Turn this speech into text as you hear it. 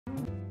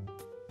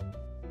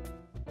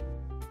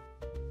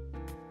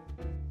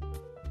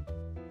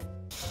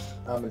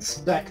I'm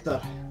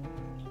Inspector.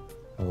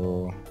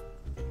 Oh.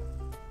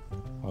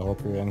 I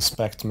hope you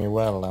inspect me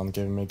well and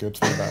give me good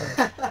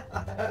feedback.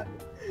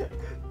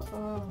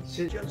 Oh,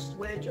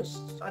 We're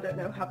just, I don't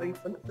know, having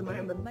fun at the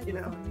moment, you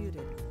know.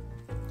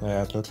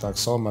 Yeah, it looked like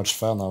so much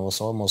fun. I was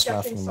almost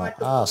laughing my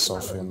ass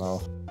off, you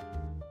know.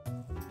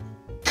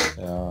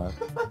 Yeah.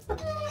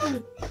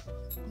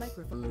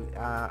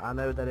 I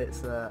know that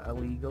it's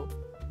illegal.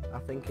 I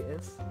think it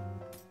is.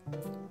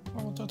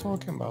 What are you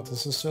talking about?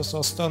 This is just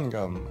a stun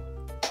gun.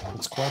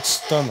 It's quite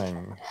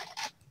stunning,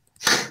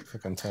 if I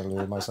can tell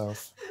you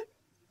myself.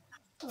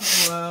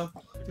 oh wow.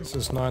 This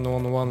is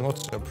 911,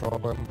 what's your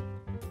problem?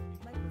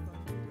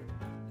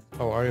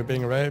 Oh, are you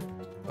being raped?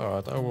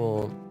 Alright, I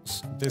will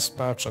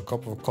dispatch a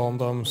couple of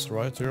condoms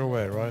right your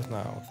way right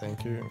now.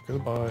 Thank you.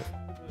 Goodbye.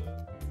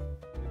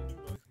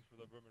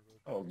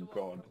 Oh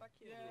god.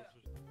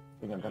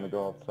 I think I'm gonna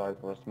go outside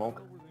for a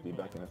smoke. Be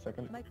back in a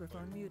second.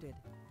 Microphone muted.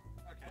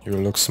 You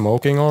look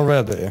smoking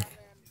already.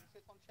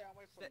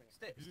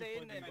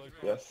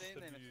 Yes.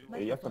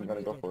 Yes, I'm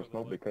gonna go for a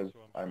smoke because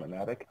I'm an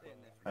addict.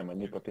 I'm a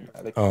nicotine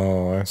addict.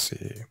 Oh, I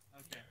see.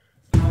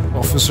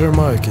 Officer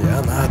Mikey,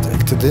 an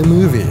addict, the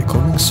movie,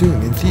 coming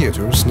soon in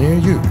theaters near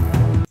you.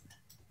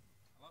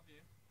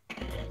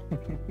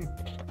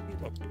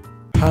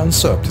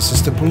 Hands up, this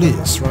is the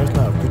police, right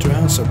now, put your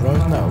hands up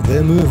right now,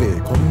 the movie,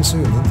 coming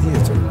soon in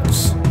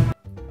theaters.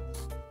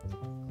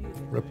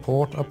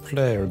 Report a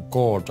player,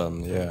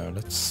 Gordon, yeah,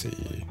 let's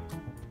see.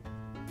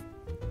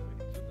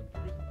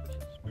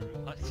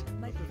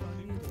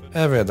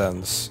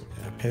 Evidence,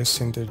 yeah,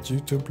 pasting the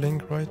YouTube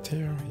link right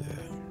here,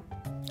 yeah,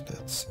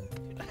 let's see.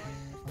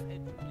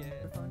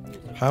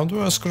 How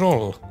do I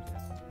scroll?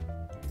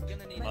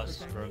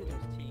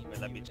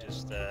 Let me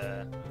just,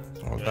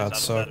 oh, that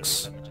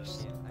sucks.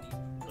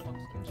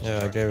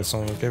 Yeah, I gave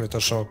it a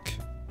shock.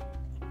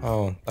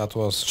 Oh, that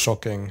was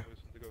shocking.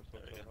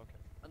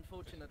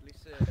 Unfortunately,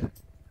 sir,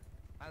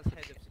 as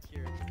head of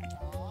security,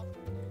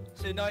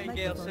 Sir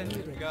Nightingale sent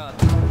you guard.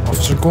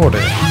 Officer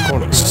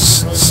Gordon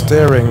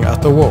staring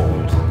at the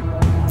wall.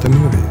 The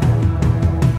movie.